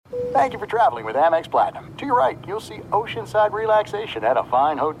Thank you for traveling with Amex Platinum. To your right, you'll see oceanside relaxation at a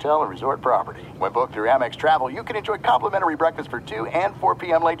fine hotel and resort property. When booked through Amex Travel, you can enjoy complimentary breakfast for 2 and 4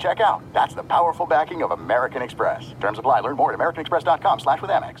 p.m. late checkout. That's the powerful backing of American Express. Terms apply. Learn more at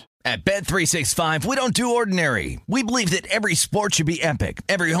americanexpress.com/withAmex. At Bet365, we don't do ordinary. We believe that every sport should be epic.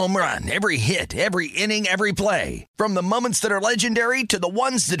 Every home run, every hit, every inning, every play. From the moments that are legendary to the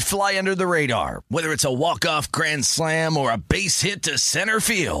ones that fly under the radar. Whether it's a walk-off grand slam or a base hit to center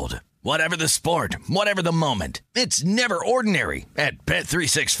field. Whatever the sport, whatever the moment. It's never ordinary at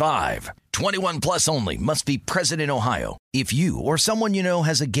Bet365. 21 plus only. Must be present in Ohio. If you or someone you know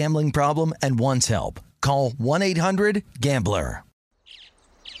has a gambling problem and wants help, call 1-800-GAMBLER.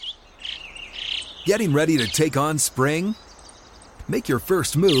 Getting ready to take on spring? Make your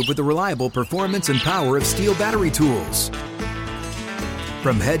first move with the reliable performance and power of Steel battery tools.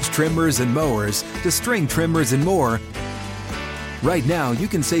 From hedge trimmers and mowers to string trimmers and more, right now you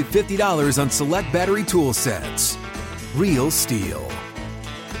can save $50 on select battery tool sets. Real Steel.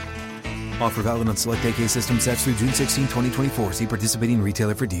 Offer valid on select AK system sets through June 16, 2024. See participating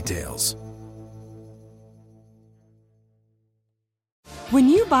retailer for details. When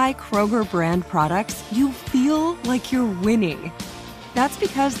you buy Kroger brand products, you feel like you're winning. That's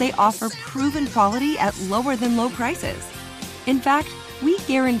because they offer proven quality at lower than low prices. In fact, we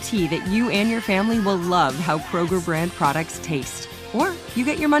guarantee that you and your family will love how Kroger brand products taste, or you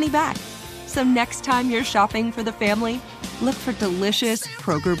get your money back. So next time you're shopping for the family, look for delicious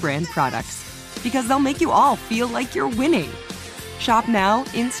Kroger brand products, because they'll make you all feel like you're winning. Shop now,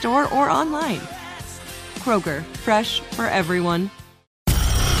 in-store, or online. Kroger, fresh for everyone.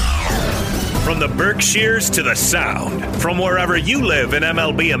 From the Berkshires to the Sound, from wherever you live in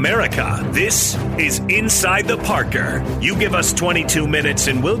MLB America, this is Inside the Parker. You give us 22 minutes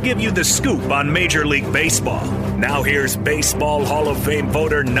and we'll give you the scoop on Major League Baseball. Now here's Baseball Hall of Fame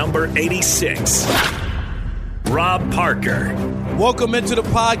voter number 86, Rob Parker. Welcome into the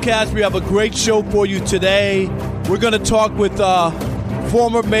podcast. We have a great show for you today. We're going to talk with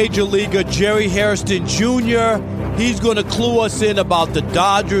former Major Leaguer Jerry Hairston Jr., He's going to clue us in about the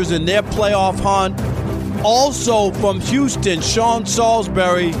Dodgers and their playoff hunt. Also from Houston, Sean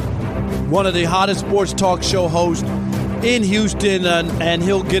Salisbury, one of the hottest sports talk show hosts in Houston, and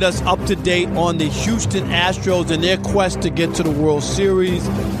he'll get us up to date on the Houston Astros and their quest to get to the World Series.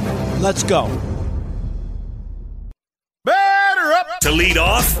 Let's go. To lead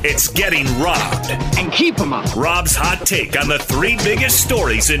off, it's Getting Robbed. And keep them up. Rob's hot take on the 3 biggest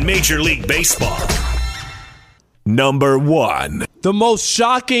stories in Major League Baseball. Number 1. The most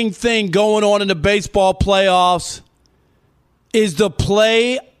shocking thing going on in the baseball playoffs is the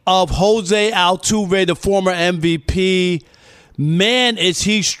play of Jose Altuve, the former MVP. Man, is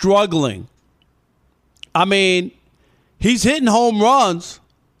he struggling. I mean, he's hitting home runs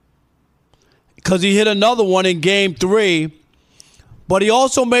because he hit another one in Game 3. But he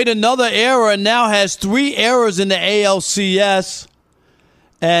also made another error and now has 3 errors in the ALCS.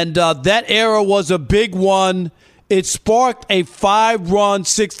 And that error was a big one. It sparked a 5-run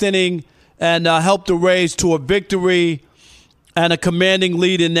 6th inning and helped the Rays to a victory and a commanding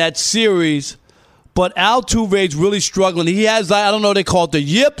lead in that series. But Altuve's really struggling. He has, I don't know, they call it the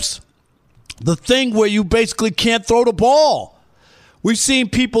yips, the thing where you basically can't throw the ball. We've seen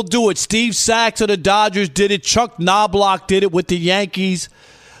people do it. Steve Sachs of the Dodgers did it. Chuck Knobloch did it with the Yankees,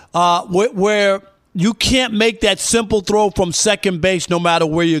 where you can't make that simple throw from second base no matter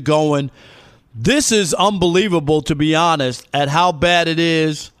where you're going. This is unbelievable, to be honest, at how bad it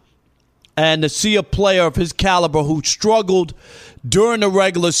is. And to see a player of his caliber who struggled during the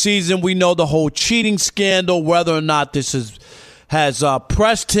regular season, we know the whole cheating scandal, whether or not this has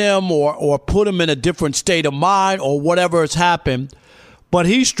pressed him or put him in a different state of mind or whatever has happened. But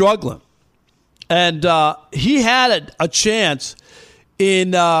he's struggling. And he had a chance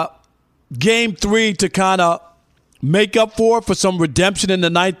in Game 3 to kind of make up for some redemption in the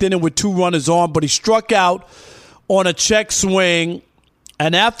 9th inning with 2 runners on, but he struck out on a check swing.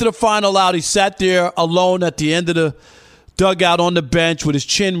 And after the final out, he sat there alone at the end of the dugout on the bench with his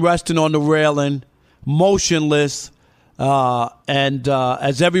chin resting on the railing, motionless, and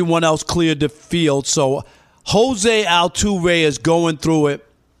as everyone else cleared the field. So Jose Altuve is going through it,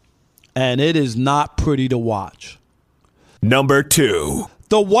 and it is not pretty to watch. Number 2.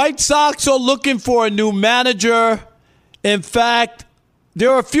 The White Sox are looking for a new manager. In fact,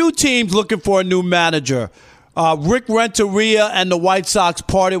 there are a few teams looking for a new manager. Rick Renteria and the White Sox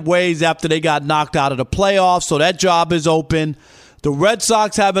parted ways after they got knocked out of the playoffs, so that job is open. The Red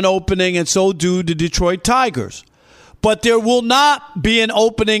Sox have an opening, and so do the Detroit Tigers. But there will not be an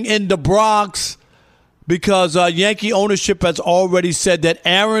opening in the Bronx because Yankee ownership has already said that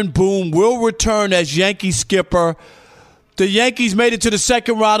Aaron Boone will return as Yankee skipper. The Yankees made it to the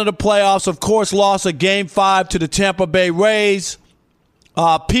second round of the playoffs, of course, lost a Game 5 to the Tampa Bay Rays.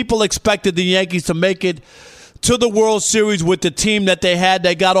 People expected the Yankees to make it to the World Series with the team that they had.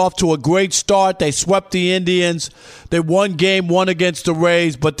 They got off to a great start. They swept the Indians. They won Game 1 against the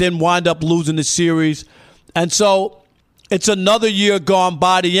Rays, but then wind up losing the series. And so it's another year gone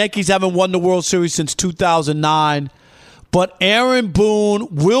by. The Yankees haven't won the World Series since 2009. But Aaron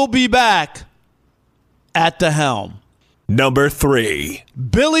Boone will be back at the helm. Number 3.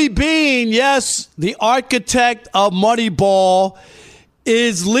 Billy Beane, yes, the architect of Moneyball,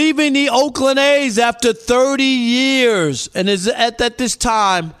 is leaving the Oakland A's after 30 years. And is at this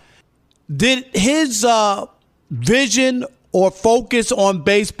time, did his vision or focus on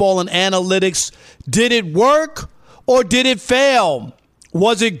baseball and analytics, did it work or did it fail?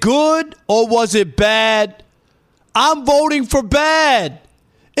 Was it good or was it bad? I'm voting for bad.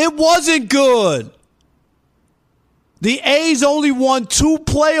 It wasn't good. The A's only won 2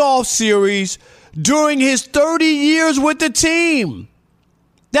 playoff series during his 30 years with the team.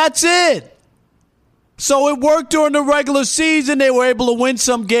 That's it. So it worked during the regular season. They were able to win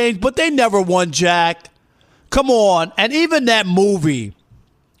some games, but they never won jack. Come on. And even that movie,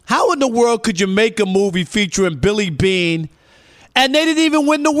 how in the world could you make a movie featuring Billy Beane and they didn't even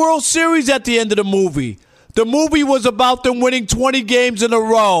win the World Series at the end of the movie? The movie was about them winning 20 games in a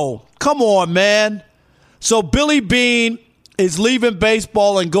row. Come on, man. So Billy Beane is leaving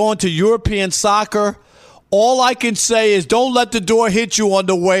baseball and going to European soccer. All I can say is don't let the door hit you on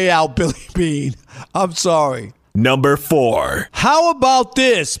the way out, Billy Beane. I'm sorry. Number 4. How about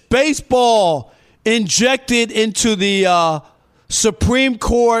this? Baseball injected into the Supreme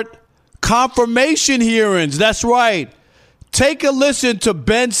Court confirmation hearings. That's right. Take a listen to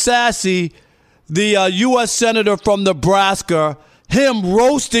Ben Sasse, the U.S. Senator from Nebraska, him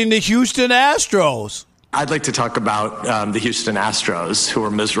roasting the Houston Astros. I'd like to talk about the Houston Astros, who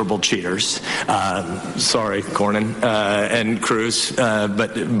are miserable cheaters. Sorry, Cornyn and Cruz,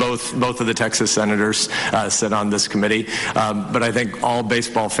 but both of the Texas senators sit on this committee. But I think all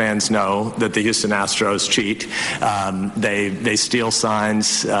baseball fans know that the Houston Astros cheat. They steal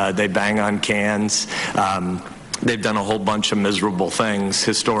signs. They bang on cans. They've done a whole bunch of miserable things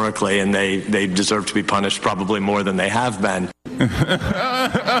historically, and they deserve to be punished probably more than they have been.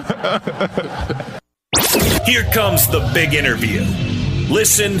 Here comes the big interview.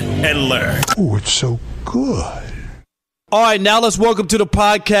 Listen and learn. Oh, it's so good. All right, now let's welcome to the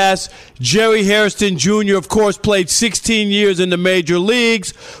podcast Jerry Hairston Jr., of course, played 16 years in the major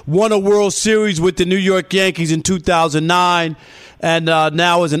leagues, won a World Series with the New York Yankees in 2009, and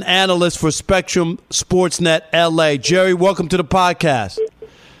now is an analyst for Spectrum Sportsnet LA. Jerry, welcome to the podcast.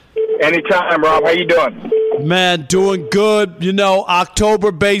 Anytime, Rob. How you doing? Man, doing good. You know,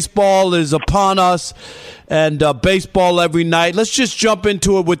 October baseball is upon us, and baseball every night. Let's just jump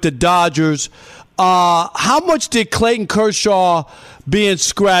into it with the Dodgers. How much did Clayton Kershaw being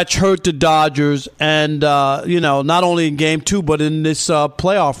scratched hurt the Dodgers, and, not only in Game 2, but in this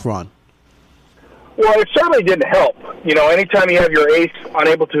playoff run? Well, it certainly didn't help. You know, anytime you have your ace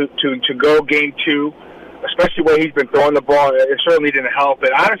unable to go Game 2, especially where he's been throwing the ball, it certainly didn't help.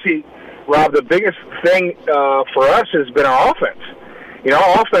 And honestly, Rob, the biggest thing for us has been our offense. You know,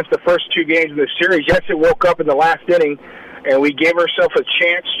 our offense, the first 2 games of the series, yes, it woke up in the last inning, and we gave ourselves a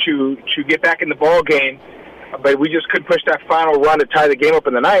chance to get back in the ball game, but we just couldn't push that final run to tie the game up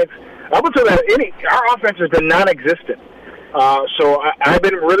in the ninth. Up until that inning, our offense has been non-existent. So I've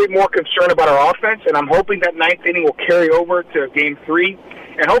been really more concerned about our offense, and I'm hoping that ninth inning will carry over to Game 3,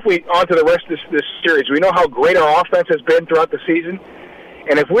 and hopefully on to the rest of this series. We know how great our offense has been throughout the season.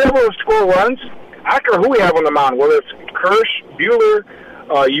 And if we're able to score runs, I don't care who we have on the mound, whether it's Kirsch, Buehler,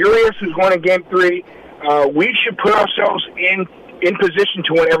 Urias, who's going in Game 3, we should put ourselves in position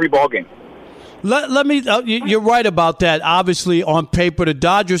to win every ball game. Let me. You're right about that. Obviously, on paper, the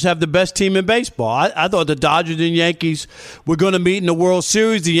Dodgers have the best team in baseball. I thought the Dodgers and Yankees were going to meet in the World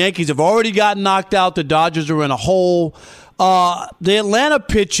Series. The Yankees have already gotten knocked out. The Dodgers are in a hole. The Atlanta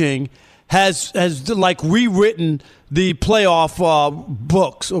pitching has like rewritten the playoff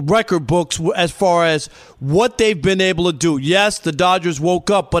record books as far as what they've been able to do. Yes, the Dodgers woke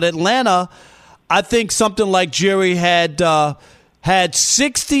up, but Atlanta, I think something like Jerry had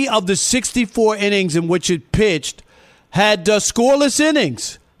 60 of the 64 innings in which it pitched had scoreless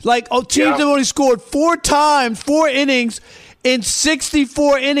innings. Like, teams have only scored 4 innings in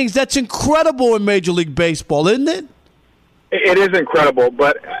 64 innings. That's incredible in Major League Baseball, isn't it? It is incredible,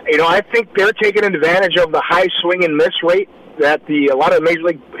 but I think they're taking advantage of the high swing and miss rate that a lot of Major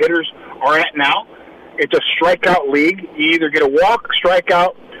League hitters are at now. it's a strikeout league. You either get a walk,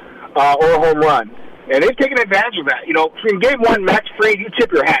 strikeout, or a home run. And they've taken advantage of that. You know, in game one, Max Fried, you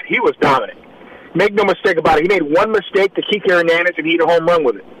tip your hat. He was dominant. Make no mistake about it. He made one mistake to Kike Hernandez, and he hit a home run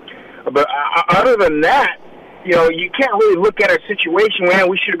with it. But other than that, you know, you can't really look at a situation where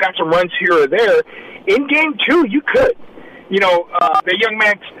we should have got some runs here or there. In game two, you could. You know, the young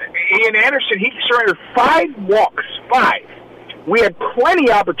man, Ian Anderson, he surrendered 5 walks. 5. We had plenty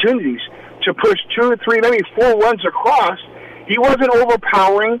of opportunities to push 2 or 3, maybe 4 runs across. He wasn't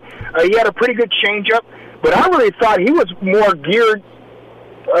overpowering. He had a pretty good changeup. But I really thought he was more geared,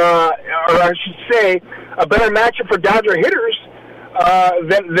 or I should say, a better matchup for Dodger hitters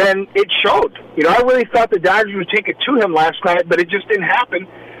than it showed. You know, I really thought the Dodgers would take it to him last night, but it just didn't happen.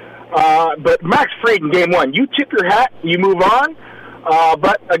 But Max Fried in game one, you tip your hat, you move on.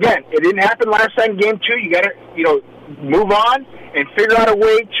 But again, it didn't happen last night in game two. You got to, you know, move on and figure out a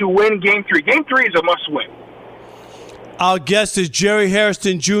way to win game three. Game three is a must-win. Our guest is Jerry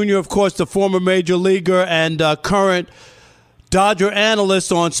Hairston Jr., of course, the former major leaguer and current Dodger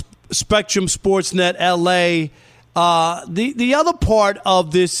analyst on Spectrum Sportsnet LA. The other part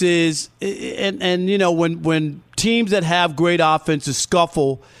of this is, and you know, when teams that have great offenses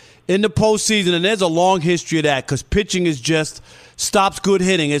scuffle in the postseason, and there's a long history of that because pitching is just stops good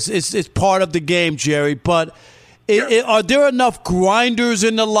hitting. It's part of the game, Jerry. But are there enough grinders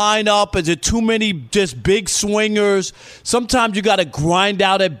in the lineup? Is it too many just big swingers? Sometimes you got to grind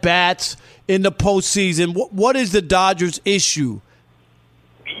out at bats in the postseason. What is the Dodgers' issue?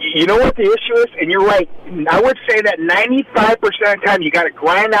 You know what the issue is? And you're right. I would say that 95% of the time you got to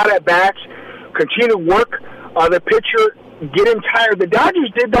grind out at bats, continue to work the pitcher, get him tired. The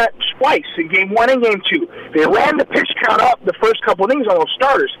Dodgers did that twice in game one and game two. They ran the pitch count up the first couple of innings on those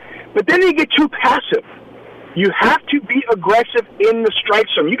starters, but then they get too passive. You have to be aggressive in the strike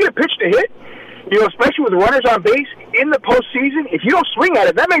zone. You get a pitch to hit, you know, especially with runners on base in the postseason. If you don't swing at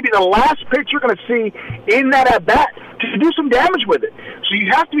it, that may be the last pitch you're going to see in that at bat to do some damage with it. So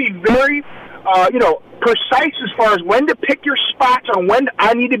you have to be very, precise as far as when to pick your spots on when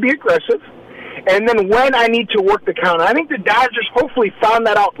I need to be aggressive, and then when I need to work the count. I think the Dodgers hopefully found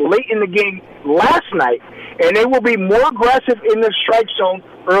that out late in the game last night, and they will be more aggressive in the strike zone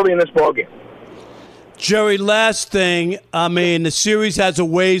early in this ballgame. Jerry, last thing, I mean, the series has a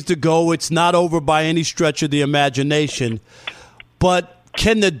ways to go. It's not over by any stretch of the imagination. But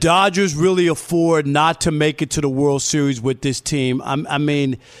can the Dodgers really afford not to make it to the World Series with this team? I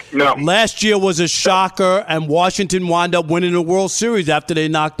mean, no. Last year was a shocker, and Washington wound up winning the World Series after they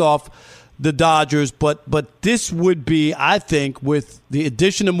knocked off the Dodgers. But this would be, I think, with the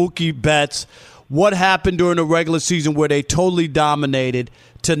addition of Mookie Betts, what happened during the regular season where they totally dominated,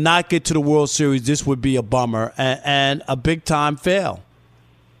 to not get to the World Series, this would be a bummer and a big-time fail.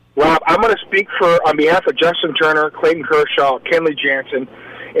 Rob, I'm going to speak on behalf of Justin Turner, Clayton Kershaw, Kenley Jansen,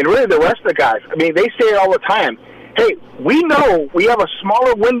 and really the rest of the guys. I mean, they say it all the time. Hey, we know we have a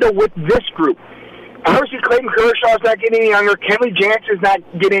smaller window with this group. Obviously, Clayton Kershaw is not getting any younger. Kenley Jansen is not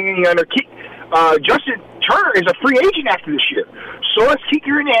getting any younger. Justin Turner is a free agent after this year. So is Kike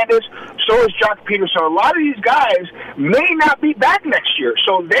Hernandez. So is Jock Peterson. A lot of these guys may not be back next year.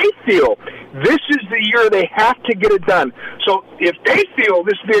 So they feel this is the year they have to get it done. So if they feel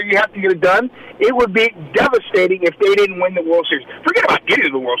this is the year you have to get it done, it would be devastating if they didn't win the World Series. Forget about getting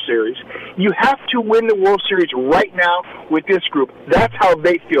to the World Series. You have to win the World Series right now with this group. That's how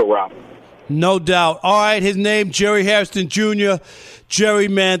they feel, Rob. No doubt. All right, his name, Jerry Hairston Jr. Jerry,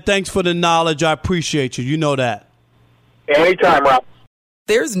 man, thanks for the knowledge. I appreciate you. You know that. Anytime, Rob.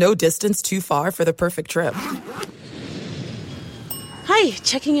 There's no distance too far for the perfect trip. Hi,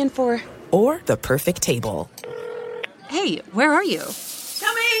 checking in for... Or the perfect table. Hey, where are you?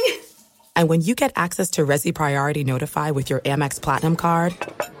 Coming! And when you get access to Resi Priority Notify with your Amex Platinum card...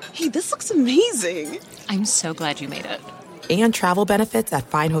 Hey, this looks amazing. I'm so glad you made it. And travel benefits at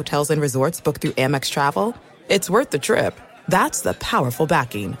fine hotels and resorts booked through Amex Travel, it's worth the trip. That's the powerful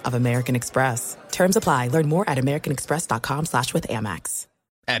backing of American Express. Terms apply. Learn more at americanexpress.com/withAmex.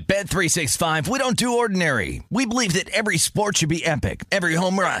 At Bet365, we don't do ordinary. We believe that every sport should be epic. Every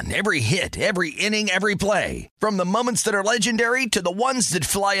home run, every hit, every inning, every play. From the moments that are legendary to the ones that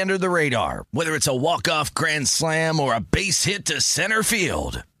fly under the radar. Whether it's a walk-off grand slam or a base hit to center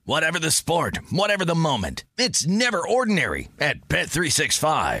field. Whatever the sport, whatever the moment, it's never ordinary at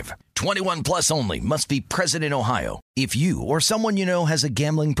Bet365. 21 plus only. Must be present in Ohio. If you or someone you know has a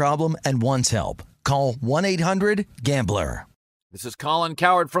gambling problem and wants help, call 1-800-GAMBLER. This is Colin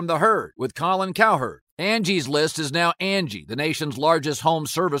Cowherd from The Herd with Colin Cowherd. Angie's List is now Angie, the nation's largest home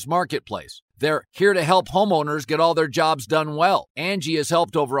service marketplace. They're here to help homeowners get all their jobs done well. Angie has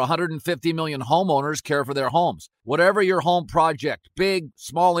helped over 150 million homeowners care for their homes. Whatever your home project, big,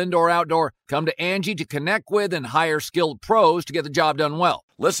 small, indoor, outdoor, come to Angie to connect with and hire skilled pros to get the job done well.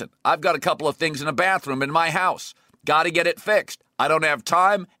 Listen, I've got a couple of things in a bathroom in my house. Got to get it fixed. I don't have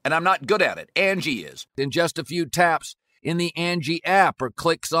time, and I'm not good at it. Angie is. In just a few taps in the Angie app or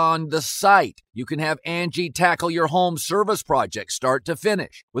clicks on the site, you can have Angie tackle your home service project start to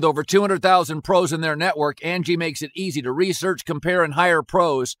finish. With over 200,000 pros in their network, Angie makes it easy to research, compare, and hire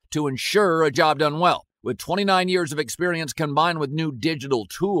pros to ensure a job done well. With 29 years of experience combined with new digital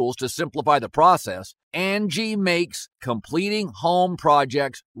tools to simplify the process, Angie makes completing home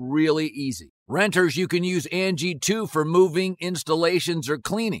projects really easy. Renters, you can use Angie too for moving, installations, or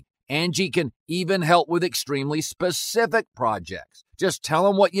cleaning. Angie can even help with extremely specific projects. Just tell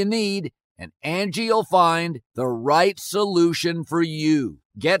them what you need, and Angie will find the right solution for you.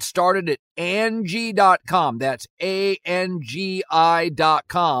 Get started at Angie.com. That's ANGI.com,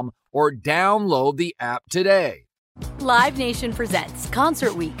 or download the app today. Live Nation presents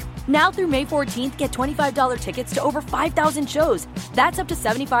Concert Week. Now through May 14th, get $25 tickets to over 5,000 shows. That's up to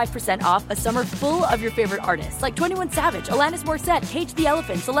 75% off a summer full of your favorite artists like 21 Savage, Alanis Morissette, Cage the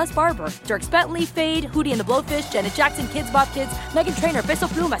Elephant, Celeste Barber, Dierks Bentley, Fade, Hootie and the Blowfish, Janet Jackson, Kidz Bop Kids, Meghan Trainor, Peso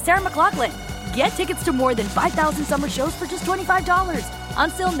Pluma, Sarah McLachlan. Get tickets to more than 5,000 summer shows for just $25.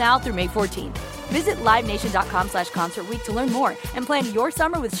 Until now through May 14th. Visit LiveNation.com/Concert Week to learn more and plan your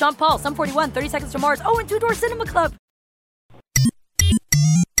summer with Sean Paul, Sum 41, 30 Seconds to Mars, and Two Door Cinema Club.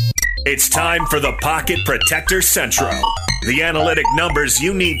 It's time for the Pocket Protector Central. The analytic numbers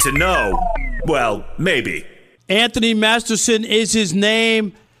you need to know. Well, maybe. Anthony Masterson is his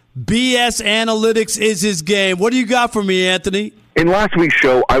name. BS Analytics is his game. What do you got for me, Anthony? In last week's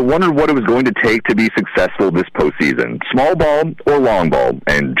show, I wondered what it was going to take to be successful this postseason, small ball or long ball.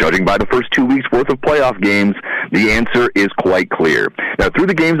 And judging by the first 2 weeks' worth of playoff games, the answer is quite clear. Now, through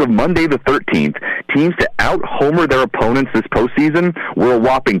the games of Monday the 13th, teams to out-homer their opponents this postseason were a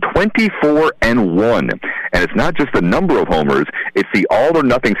whopping 24-1. And it's not just the number of homers, it's the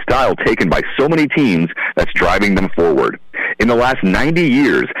all-or-nothing style taken by so many teams that's driving them forward. In the last 90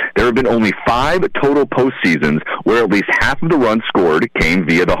 years, there have been only 5 total postseasons where at least half of the runs scored came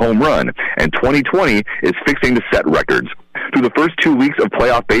via the home run, and 2020 is fixing to set records. Through the first 2 weeks of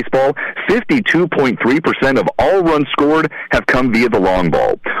playoff baseball, 52.3% of all runs scored have come via the long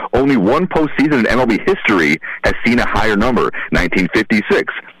ball. Only one postseason in MLB history has seen a higher number,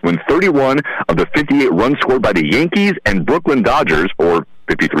 1956, when 31 of the 58 runs scored by the Yankees and Brooklyn Dodgers, or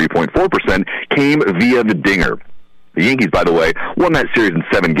 53.4%, came via the dinger. The Yankees, by the way, won that series in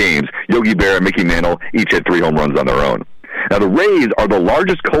 7 games. Yogi Berra and Mickey Mantle each had 3 home runs on their own. Now, the Rays are the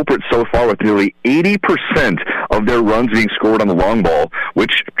largest culprit so far, with nearly 80% of their runs being scored on the long ball,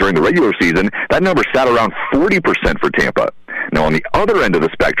 which, during the regular season, that number sat around 40% for Tampa. Now, on the other end of the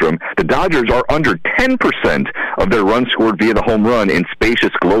spectrum, the Dodgers are under 10% of their runs scored via the home run in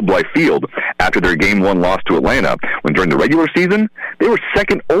spacious Globe Life Field after their Game 1 loss to Atlanta, when during the regular season, they were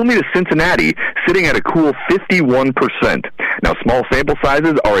second only to Cincinnati, sitting at a cool 51%. Now, small sample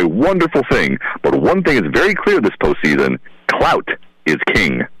sizes are a wonderful thing, but one thing is very clear this postseason: clout is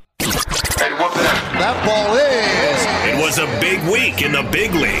king. That ball is. It was a big week in the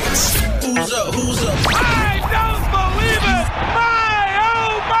big leagues. Who's up? I don't believe it! My,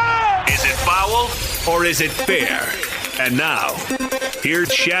 oh my! Is it foul or is it fair? And now, here's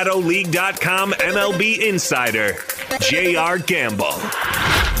ShadowLeague.com MLB insider, J.R. Gamble.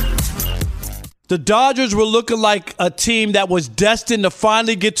 The Dodgers were looking like a team that was destined to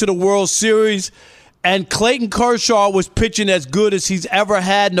finally get to the World Series, and Clayton Kershaw was pitching as good as he's ever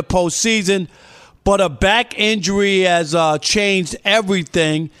had in the postseason, but a back injury has changed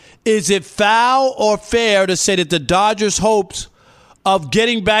everything. Is it foul or fair to say that the Dodgers' hopes of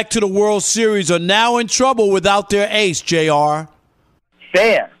getting back to the World Series are now in trouble without their ace, JR?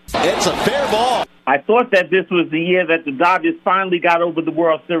 Fair. It's a fair ball. I thought that this was the year that the Dodgers finally got over the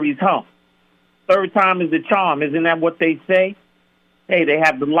World Series hump. Third time is the charm. Isn't that what they say? Hey, they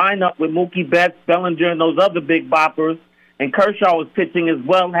have the lineup with Mookie Betts, Bellinger, and those other big boppers, and Kershaw is pitching as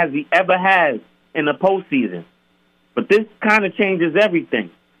well as he ever has in the postseason. But this kind of changes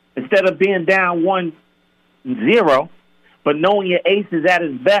everything. Instead of being down 1-0, but knowing your ace is at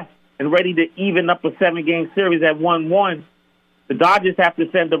his best and ready to even up a 7-game series at 1-1, the Dodgers have to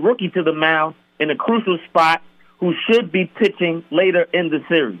send the rookie to the mound in a crucial spot who should be pitching later in the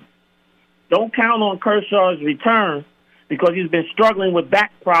series. Don't count on Kershaw's return because he's been struggling with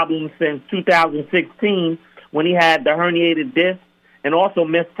back problems since 2016 when he had the herniated disc and also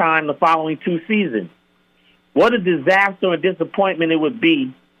missed time the following 2 seasons. What a disaster and disappointment it would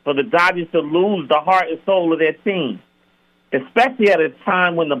be for the Dodgers to lose the heart and soul of their team, especially at a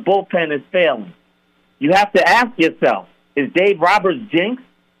time when the bullpen is failing. You have to ask yourself, is Dave Roberts jinxed?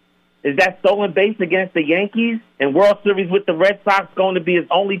 Is that stolen base against the Yankees and World Series with the Red Sox going to be his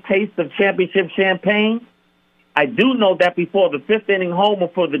only taste of championship champagne? I do know that before the fifth-inning homer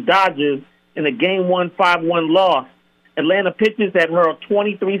for the Dodgers in a Game 1 5-1 loss, Atlanta pitchers had hurled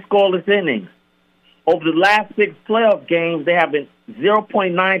 23 scoreless innings. Over the last 6 playoff games, they have a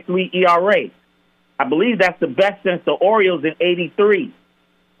 0.93 ERA. I believe that's the best since the Orioles in '83.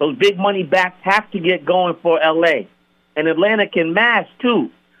 Those big money backs have to get going for L.A. And Atlanta can mash, too.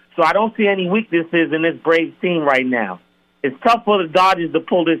 So I don't see any weaknesses in this Braves team right now. It's tough for the Dodgers to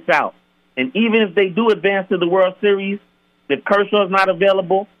pull this out. And even if they do advance to the World Series, if Kershaw's not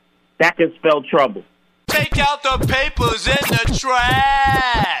available, that could spell trouble. Take out the papers in the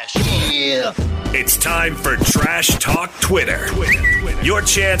trash. Yeah. It's time for Trash Talk Twitter. Your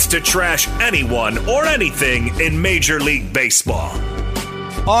chance to trash anyone or anything in Major League Baseball.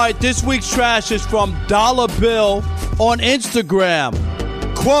 All right, this week's trash is from Dollar Bill on Instagram.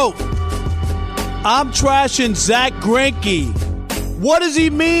 Quote, I'm trashing Zach Greinke. What does he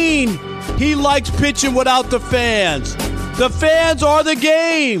mean? He likes pitching without the fans. The fans are the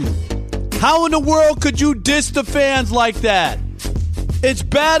game. How in the world could you diss the fans like that? It's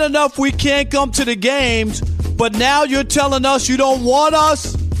bad enough we can't come to the games, but now you're telling us you don't want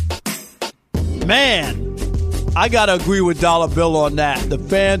us? Man, I got to agree with Dollar Bill on that. The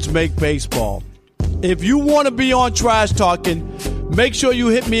fans make baseball. If you want to be on Trash Talking, make sure you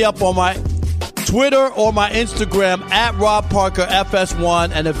hit me up on my Twitter or my Instagram at Rob Parker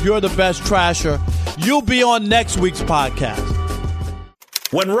FS1. And if you're the best trasher, you'll be on next week's podcast.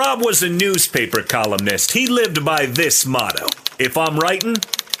 When Rob was a newspaper columnist, he lived by this motto. If I'm writing,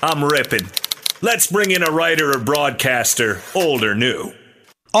 I'm ripping. Let's bring in a writer or broadcaster, old or new.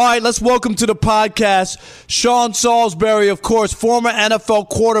 All right, let's welcome to the podcast Sean Salisbury, of course, former NFL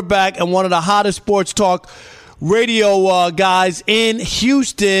quarterback and one of the hottest sports talk radio guys in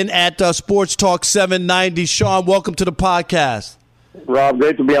Houston at Sports Talk 790. Sean, welcome to the podcast. Rob,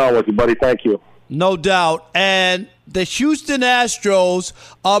 great to be on with you, buddy. Thank you. No doubt. And the Houston Astros,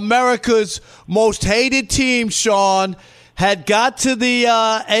 America's most hated team, Sean, had got to the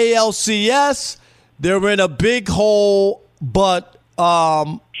ALCS. They're in a big hole, but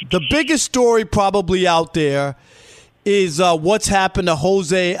the biggest story probably out there is what's happened to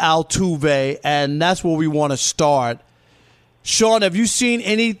Jose Altuve, and that's where we want to start. Sean, have you seen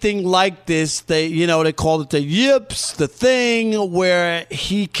anything like this? They called it the yips, the thing where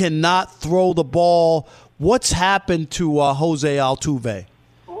he cannot throw the ball. What's happened to Jose Altuve?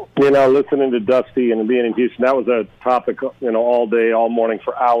 Listening to Dusty and being in Houston, that was a topic, all day, all morning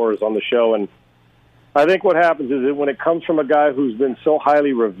for hours on the show. And I think what happens is that when it comes from a guy who's been so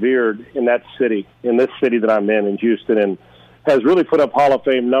highly revered in that city, in this city that I'm in Houston, and has really put up Hall of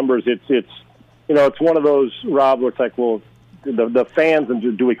Fame numbers, it's one of those, Rob, where it's like, well, the fans,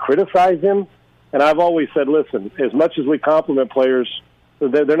 and do we criticize him? And I've always said, listen, as much as we compliment players,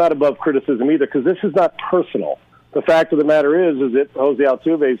 they're not above criticism either, because this is not personal. The fact of the matter is that Jose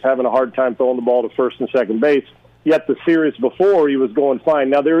Altuve is having a hard time throwing the ball to first and second base, yet the series before he was going fine.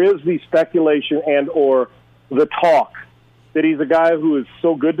 Now, there is the speculation and or the talk that he's a guy who is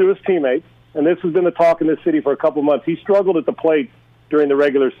so good to his teammates, and this has been the talk in this city for a couple months. He struggled at the plate during the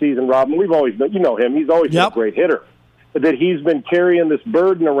regular season, Rob, and we've always known, him. He's always been a great hitter. That he's been carrying this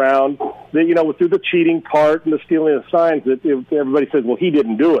burden around, that, through the cheating part and the stealing of signs, that everybody says, well, he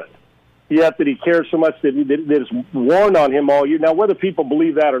didn't do it. Yet that he cares so much that it's worn on him all year. Now, whether people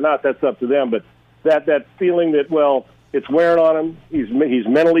believe that or not, that's up to them. But that feeling that, well, it's wearing on him. He's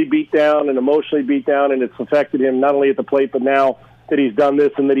mentally beat down and emotionally beat down, and it's affected him not only at the plate, but now that he's done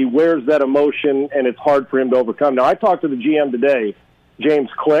this and that he wears that emotion, and it's hard for him to overcome. Now, I talked to the GM today, James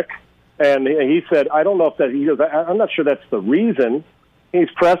Click, and he said, I don't know if that, he goes, I'm not sure that's the reason. He's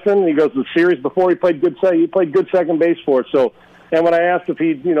pressing. He goes, the series before he played good second base for us. So, and when I asked if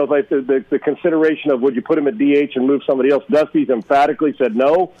he, like the consideration of would you put him at DH and move somebody else, Dusty's emphatically said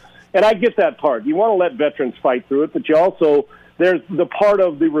no. And I get that part. You want to let veterans fight through it, but you also, there's the part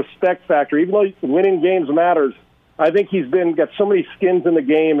of the respect factor. Even though winning games matters, I think he's got so many skins in the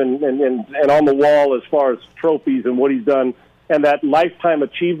game and on the wall as far as trophies and what he's done, and that Lifetime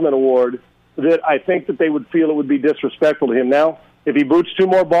Achievement Award, that I think that they would feel it would be disrespectful to him. Now, if he boots 2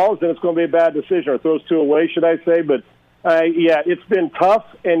 more balls, then it's going to be a bad decision, or throws 2 away, should I say. But, it's been tough,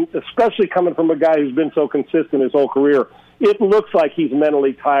 and especially coming from a guy who's been so consistent his whole career. It looks like he's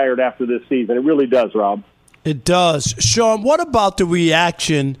mentally tired after this season. It really does, Rob. It does. Sean, what about the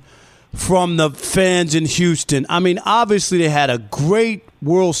reaction from the fans in Houston? I mean, obviously they had a great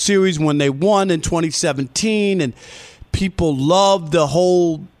World Series when they won in 2017, and people loved the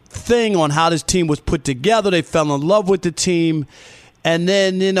whole thing on how this team was put together. They fell in love with the team. And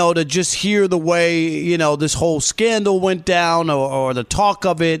then, to just hear the way, this whole scandal went down or the talk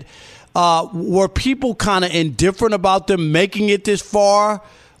of it, were people kind of indifferent about them making it this far,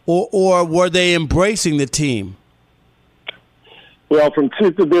 or were they embracing the team? Well,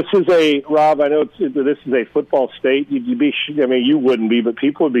 this is Rob, I know this is a football state. You wouldn't be, but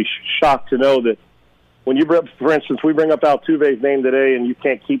people would be shocked to know that when for instance, we bring up Altuve's name today and you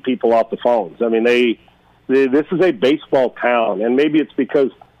can't keep people off the phones. I mean, this is a baseball town, and maybe it's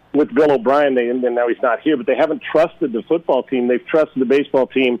because with Bill O'Brien, and now he's not here, but they haven't trusted the football team. They've trusted the baseball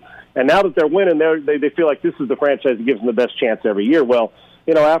team, and now that they're winning, they feel like this is the franchise that gives them the best chance every year. Well,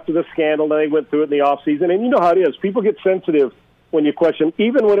 after the scandal, they went through it in the offseason, and you know how it is. People get sensitive when you question,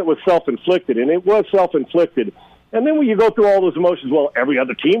 even when it was self-inflicted, and it was self-inflicted. And then when you go through all those emotions, well, every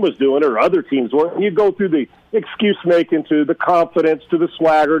other team was doing it or other teams were, and you go through the excuse-making to the confidence to the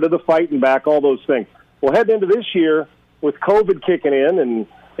swagger to the fighting back, all those things. Well, heading into this year with COVID kicking in and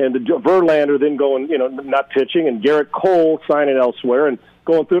the Verlander then going, not pitching, and Garrett Cole signing elsewhere and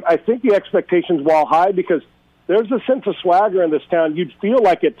going through it, I think the expectations, while high, because there's a sense of swagger in this town. You'd feel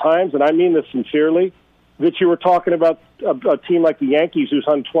like at times, and I mean this sincerely, that you were talking about a team like the Yankees who's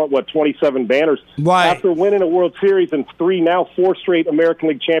on 27 banners. Right. After winning a World Series and 4 straight American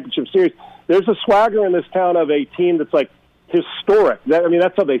League Championship Series, there's a swagger in this town of a team that's like historic.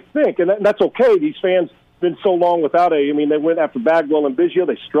 That's how they think, and that's okay. These fans been so long without they went after Bagwell and Biggio.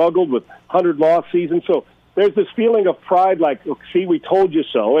 They struggled with 100-loss seasons. So there's this feeling of pride like, see, we told you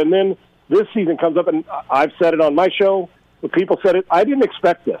so. And then this season comes up, and I've said it on my show. When people said it, I didn't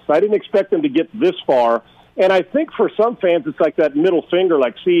expect this. I didn't expect them to get this far. And I think for some fans, it's like that middle finger,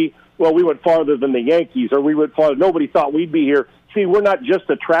 like, see, well, we went farther than the Yankees, or we went farther. Nobody thought we'd be here. See, we're not just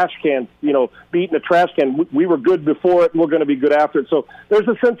a trash can, beating a trash can. We were good before it, and we're going to be good after it. So there's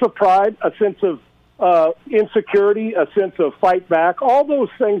a sense of pride, a sense of insecurity, a sense of fight back, all those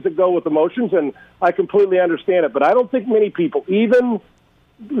things that go with emotions, and I completely understand it. But I don't think many people, even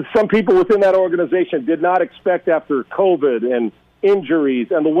some people within that organization, did not expect after COVID and injuries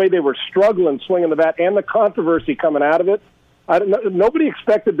and the way they were struggling swinging the bat and the controversy coming out of it, nobody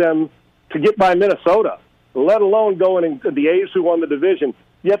expected them to get by Minnesota, let alone going into the A's who won the division.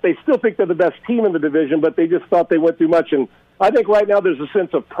 Yet they still think they're the best team in the division, but they just thought they went through much. And I think right now there's a sense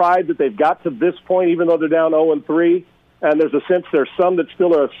of pride that they've got to this point, even though they're down 0-3. And there's a sense there's some that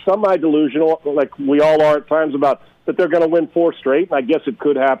still are semi-delusional, like we all are at times, about that they're going to win 4 straight. And I guess it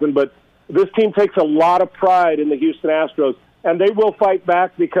could happen. But this team takes a lot of pride in the Houston Astros, and they will fight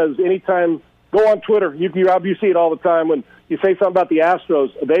back because anytime – go on Twitter. You see it all the time. When you say something about the Astros,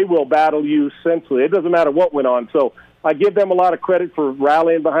 they will battle you senselessly. It doesn't matter what went on. So I give them a lot of credit for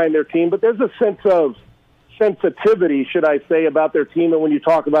rallying behind their team. But there's a sense of sensitivity, should I say, about their team and when you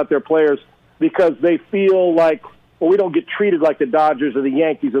talk about their players, because they feel like, well, we don't get treated like the Dodgers or the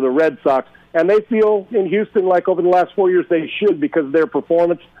Yankees or the Red Sox. And they feel in Houston like over the last 4 years they should, because of their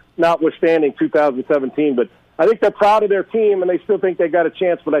performance, notwithstanding 2017. But I think they're proud of their team, and they still think they got a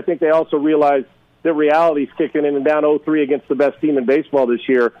chance, but I think they also realize that reality's kicking in, and down 0-3 against the best team in baseball this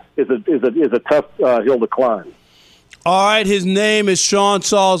year is a tough hill to climb. All right, his name is Sean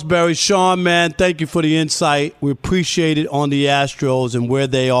Salisbury. Sean, man, thank you for the insight. We appreciate it on the Astros and where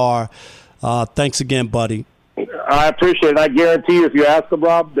they are. Thanks again, buddy. I appreciate it. I guarantee you, if you ask them,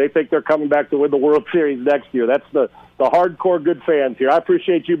 Rob, they think they're coming back to win the World Series next year. That's the hardcore good fans here. I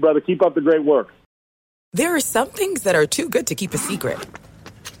appreciate you, brother. Keep up the great work. There are some things that are too good to keep a secret.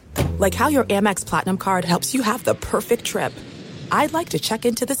 Like how your Amex Platinum card helps you have the perfect trip. I'd like to check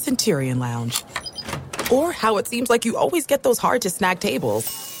into the Centurion Lounge. Or how it seems like you always get those hard-to-snag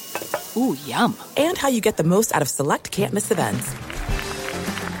tables. Ooh, yum. And how you get the most out of select can't-miss events.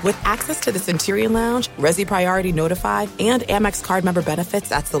 With access to the Centurion Lounge, Resi Priority Notified, and Amex card member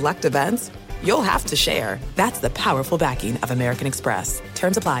benefits at select events, you'll have to share. That's the powerful backing of American Express.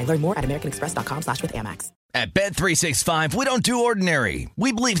 Terms apply. Learn more at americanexpress.com/withAmex. At Bet365, we don't do ordinary.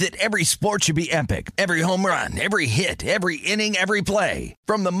 We believe that every sport should be epic. Every home run, every hit, every inning, every play.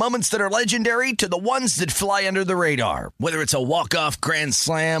 From the moments that are legendary to the ones that fly under the radar. Whether it's a walk-off grand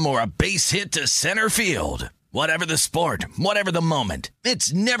slam or a base hit to center field. Whatever the sport, whatever the moment,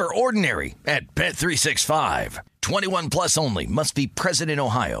 it's never ordinary at Bet365. 21 plus only. Must be present in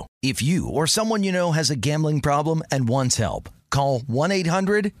Ohio. If you or someone you know has a gambling problem and wants help, call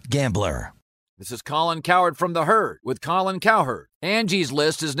 1-800-GAMBLER. This is Colin Cowherd from The Herd with Colin Cowherd. Angie's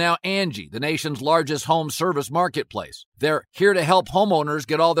List is now Angie, the nation's largest home service marketplace. They're here to help homeowners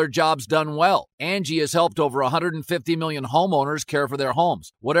get all their jobs done well. Angie has helped over 150 million homeowners care for their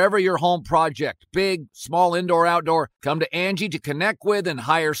homes. Whatever your home project, big, small, indoor, outdoor, come to Angie to connect with and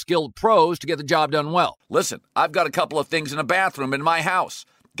hire skilled pros to get the job done well. Listen, I've got a couple of things in a bathroom in my house.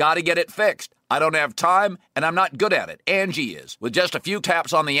 Got to get it fixed. I don't have time, and I'm not good at it. Angie is. With just a few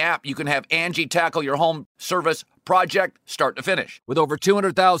taps on the app, you can have Angie tackle your home service project start to finish. With over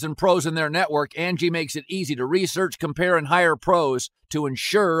 200,000 pros in their network, Angie makes it easy to research, compare, and hire pros to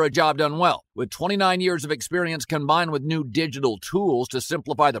ensure a job done well. With 29 years of experience combined with new digital tools to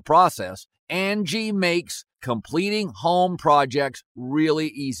simplify the process, Angie makes completing home projects really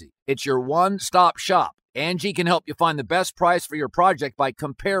easy. It's your one-stop shop. Angie can help you find the best price for your project by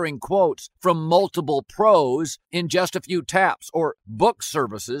comparing quotes from multiple pros in just a few taps, or book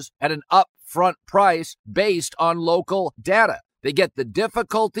services at an upfront price based on local data. They get the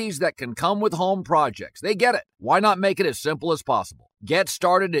difficulties that can come with home projects. They get it. Why not make it as simple as possible? Get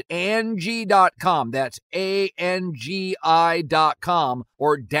started at Angie.com. That's ANGI.com,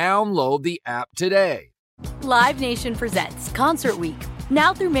 or download the app today. Live Nation presents Concert Week.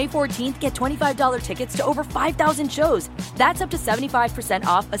 Now through May 14th, get $25 tickets to over 5,000 shows. That's up to 75%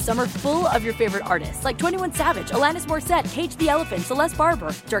 off a summer full of your favorite artists like 21 Savage, Alanis Morissette, Cage the Elephant, Celeste Barber,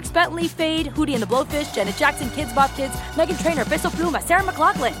 Dierks Bentley, Fade, Hootie and the Blowfish, Janet Jackson, Kids Bop Kids, Meghan Trainor, Peso Pluma, Sarah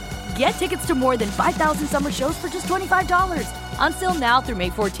McLachlan. Get tickets to more than 5,000 summer shows for just $25. On sale now through May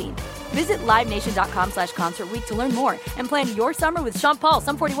 14th. Visit LiveNation.com/Concert Week to learn more and plan your summer with Sean Paul,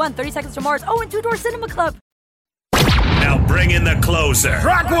 Sum 41, 30 Seconds to Mars, and Two Door Cinema Club. Now bring in the closer.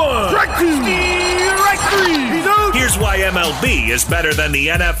 Strike one. Strike two. Strike three. He's out. Here's why MLB is better than the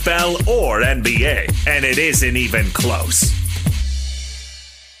NFL or NBA, and it isn't even close.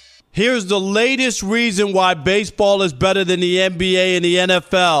 Here's the latest reason why baseball is better than the NBA and the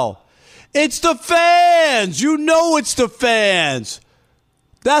NFL. It's the fans. You know it's the fans.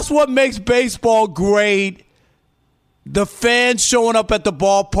 That's what makes baseball great. The fans showing up at the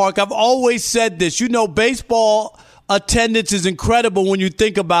ballpark. I've always said this. You know, baseball attendance is incredible when you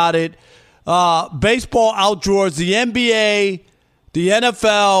think about it. Baseball outdraws the NBA, the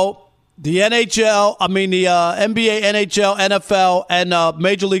NFL, the NHL, the NBA, NHL, NFL, and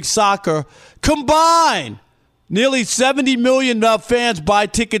Major League Soccer combined. Nearly 70 million fans buy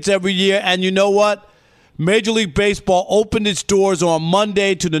tickets every year, and you know what? Major League Baseball opened its doors on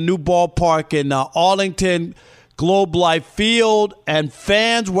Monday to the new ballpark in Arlington Globe Life Field, and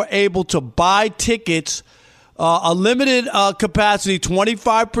fans were able to buy tickets, a limited capacity,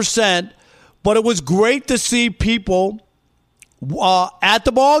 25%, but it was great to see people at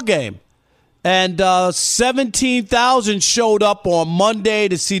the ball game. And 17,000 showed up on Monday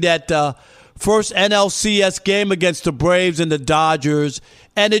to see that first NLCS game against the Braves and the Dodgers,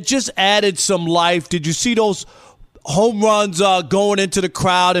 and it just added some life. Did you see those home runs going into the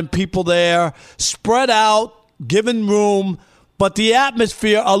crowd and people there spread out, giving room? But the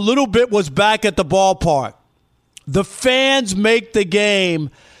atmosphere a little bit was back at the ballpark. The fans make the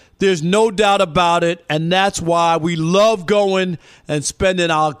game. There's no doubt about it, and that's why we love going and spending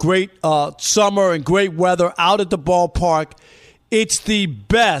our great summer and great weather out at the ballpark. It's the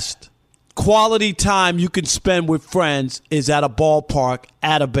best quality time you can spend with friends is at a ballpark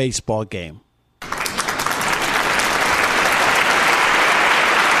at a baseball game.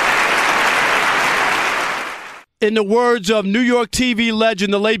 In the words of New York TV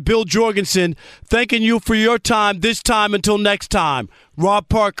legend, the late Bill Jorgensen, thanking you for your time this time until next time. Rob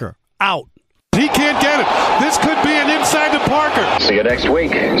Parker, out. He can't get it. This could be an inside to Parker. See you next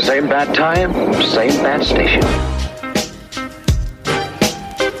week. Same bat time, same bat station.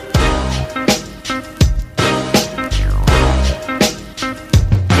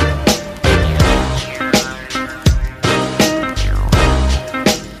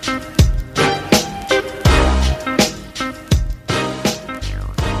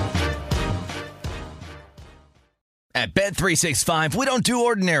 At Bet365, we don't do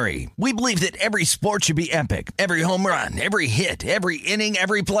ordinary. We believe that every sport should be epic. Every home run, every hit, every inning,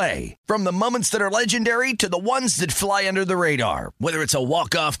 every play. From the moments that are legendary to the ones that fly under the radar. Whether it's a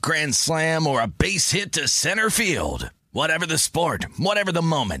walk-off grand slam or a base hit to center field. Whatever the sport, whatever the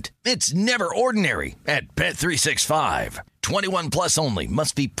moment. It's never ordinary at Bet365. 21 plus only.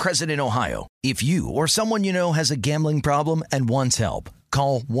 Must be present in Ohio. If you or someone you know has a gambling problem and wants help,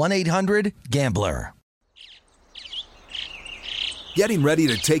 call 1-800-GAMBLER. Getting ready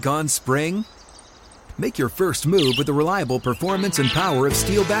to take on spring? Make your first move with the reliable performance and power of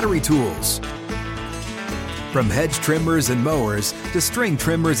Steel battery tools. From hedge trimmers and mowers to string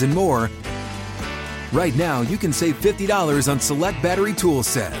trimmers and more, Right now, you can save $50 on select battery tool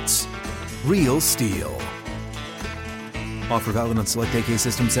sets. Real STIHL. Offer valid on select AK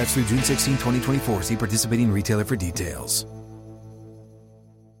system sets through June 16, 2024. See participating retailer for details.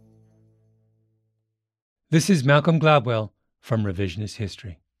 This is Malcolm Gladwell from Revisionist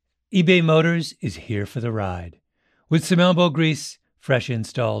History. eBay Motors is here for the ride. With some elbow grease, fresh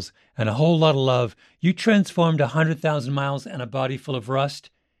installs, and a whole lot of love, you transformed 100,000 miles and a body full of rust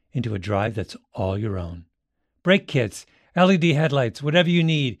into a drive that's all your own. Brake kits, LED headlights, whatever you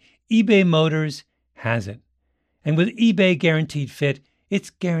need, eBay Motors has it. And with eBay Guaranteed Fit, it's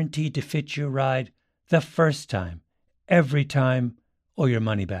guaranteed to fit your ride the first time, every time, or your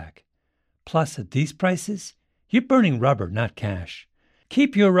money back. Plus, at these prices, you're burning rubber, not cash.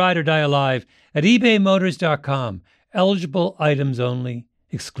 Keep your ride or die alive at ebaymotors.com. Eligible items only.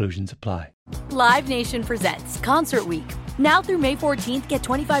 Exclusions apply. Live Nation presents Concert Week. Now through May 14th, get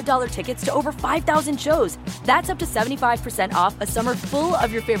 $25 tickets to over 5,000 shows. That's up to 75% off a summer full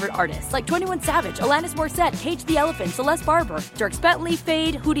of your favorite artists like 21 Savage, Alanis Morissette, Cage the Elephant, Celeste Barber, Dierks Bentley,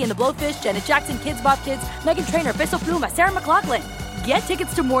 Fade, Hootie and the Blowfish, Janet Jackson, Kids Bop Kids, Meghan Trainor, Peso Pluma, Sarah McLachlan. Get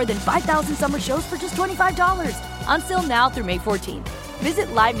tickets to more than 5,000 summer shows for just $25. Until now through May 14th. Visit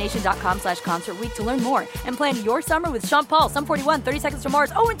LiveNation.com/Concert Week to learn more and plan your summer with Sean Paul, Sum 41, 30 Seconds to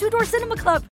Mars, and Two Door Cinema Club.